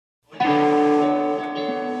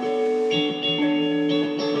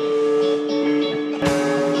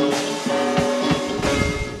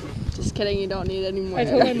don't need any more. I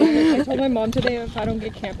told my mom today if I don't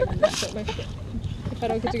get camping, I'm gonna quit my shit. If I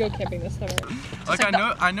don't get to go camping this summer. Like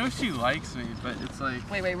I know she likes me, but it's like.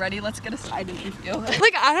 Wait, ready? Let's get a side interview.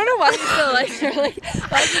 Like, I don't know why he still likes her. Like,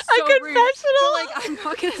 That's just so rude. But, like, I'm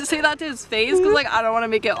not gonna say that to his face because, like, I don't want to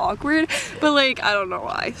make it awkward. But, like, I don't know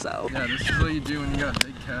why. So. Yeah, this is what you do when you got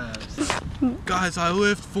big calves. Guys, I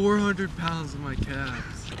lift 400 pounds in my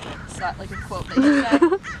calves. Is that like a quote that you said?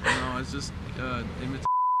 No, it's just imitation.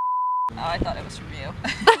 Oh, I thought it was from you.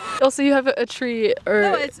 also, you have a tree, or...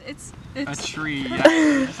 No, it's a tree. Yeah,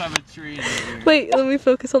 I just have a tree in here. Wait, let me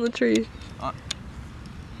focus on the tree.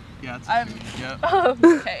 Yeah, it's a tree. Yep. Oh,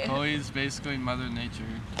 okay. Chloe's basically Mother Nature.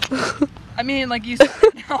 I mean, like you said.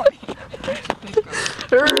 No,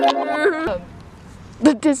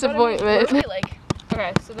 the disappointment. Like,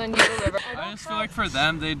 okay, so then you go river. I just feel like for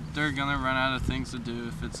them, they're gonna run out of things to do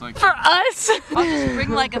if it's like. For us? I'll just bring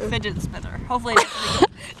like a fidget spinner. Hopefully it's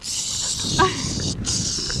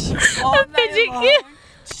A fidget cube.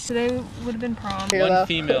 Today would have been prom. One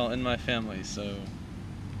female in my family, so.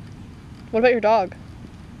 What about your dog?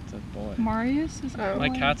 It's a boy. Marius is My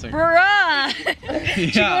cats are. Bruh!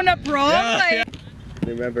 Yeah. Going to prom? Yeah, Like, yeah.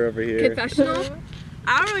 Remember over here. confessional?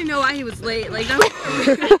 I don't really know why he was late. Like,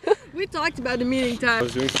 we talked about the meeting I time.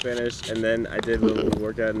 was doing Spanish, and then I did a little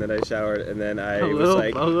workout, and then I showered, and then I A was little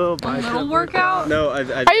like, Little workout? no,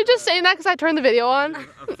 Are you just saying that because I turned the video on? a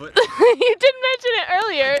foot. You didn't mention it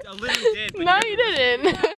earlier. I literally did. No, you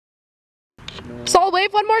didn't. Saul,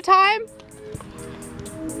 wave one more time.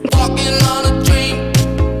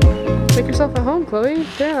 Make yourself at home, Chloe.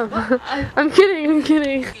 Damn. I'm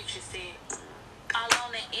kidding.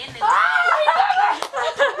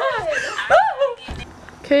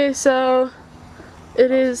 Okay, so it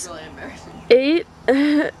is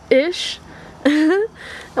 8-ish and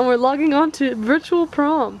we're logging on to virtual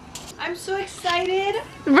prom. I'm so excited.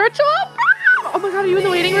 Virtual prom! Oh my god, are you in the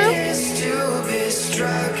waiting room?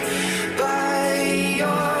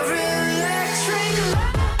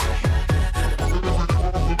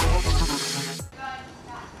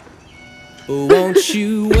 Won't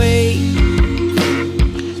you wait?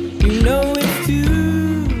 You know it's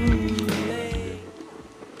too late.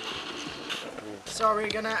 So are we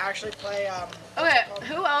gonna actually play, Okay,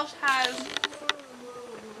 who else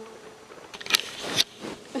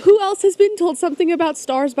has been told something about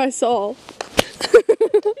Stars by Saul?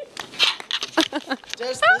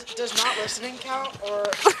 does not listening count, or?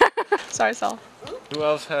 Sorry, Saul. Who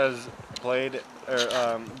else has played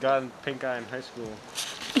or gotten pink eye in high school?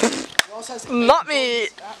 Who else has Not me.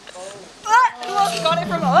 Who else got it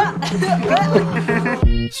from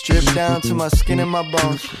Stripped down to my skin and my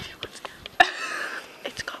bones.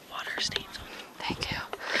 It's got water stains on it. Thank you.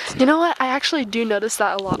 You know what? I actually do notice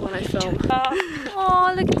that a lot when I film.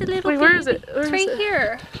 Oh, look at the little Wait, where is it? Where It's is right it?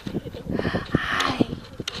 here. Hi.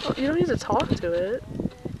 Oh, you don't need to talk to it.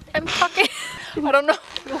 I'm talking. I don't know.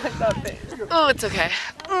 You like that face. Oh, it's okay.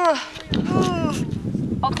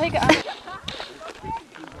 I'll take it out.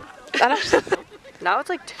 That actually, Now it's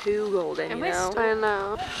like too golden, you know? I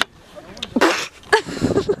know.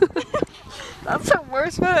 That's the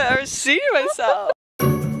worst one I've ever seen myself.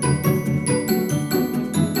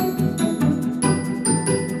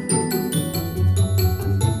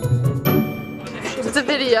 It's a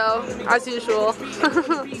video, as usual.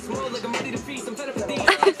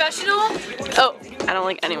 Confessional? Oh, I don't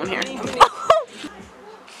like anyone here.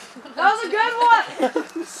 That was a good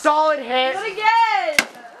one! Solid hit. Do it again!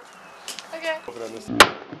 Okay.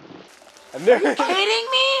 I'm there. Kidding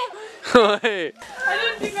me? Wait. I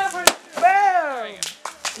didn't think that part.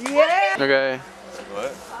 Yeah! Okay.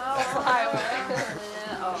 What?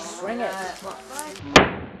 Swing it.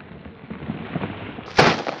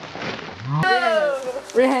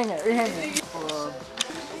 Rehang it.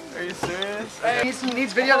 Are you serious?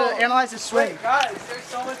 Needs video to analyze his swing. Guys, there's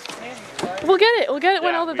so much candy, right? We'll get it. We'll get it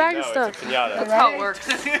when all the bag is stuff. That's how it works.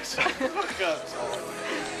 Does he?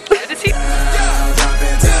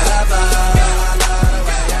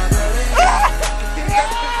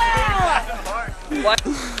 What?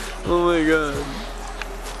 Oh my god.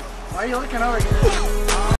 Why are you looking over here?